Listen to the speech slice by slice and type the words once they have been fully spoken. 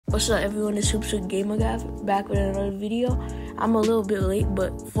What's up everyone, it's Hoopster Gamer Guy back with another video. I'm a little bit late,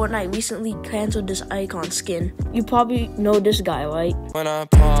 but Fortnite recently canceled this icon skin. You probably know this guy, right? When I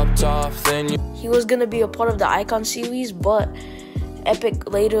popped off, then He was gonna be a part of the icon series, but Epic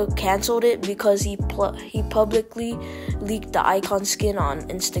later canceled it because he publicly leaked the icon skin on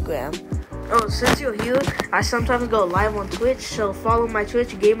Instagram. Oh, since you're here, I sometimes go live on Twitch, so follow my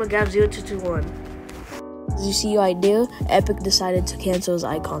Twitch, GamerGav0221. As you see right there, Epic decided to cancel his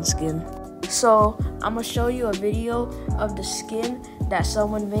icon skin. So, I'm going to show you a video of the skin that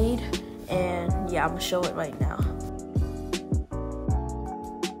someone made, and yeah, I'm going to show it right now.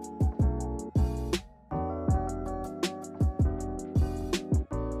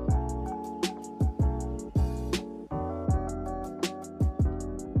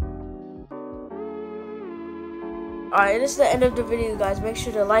 Alright, this is the end of the video, guys. Make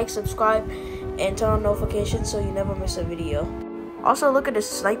sure to like, subscribe, and turn on notifications so you never miss a video. Also, look at this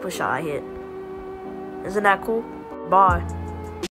sniper shot I hit. Isn't that cool? Bye.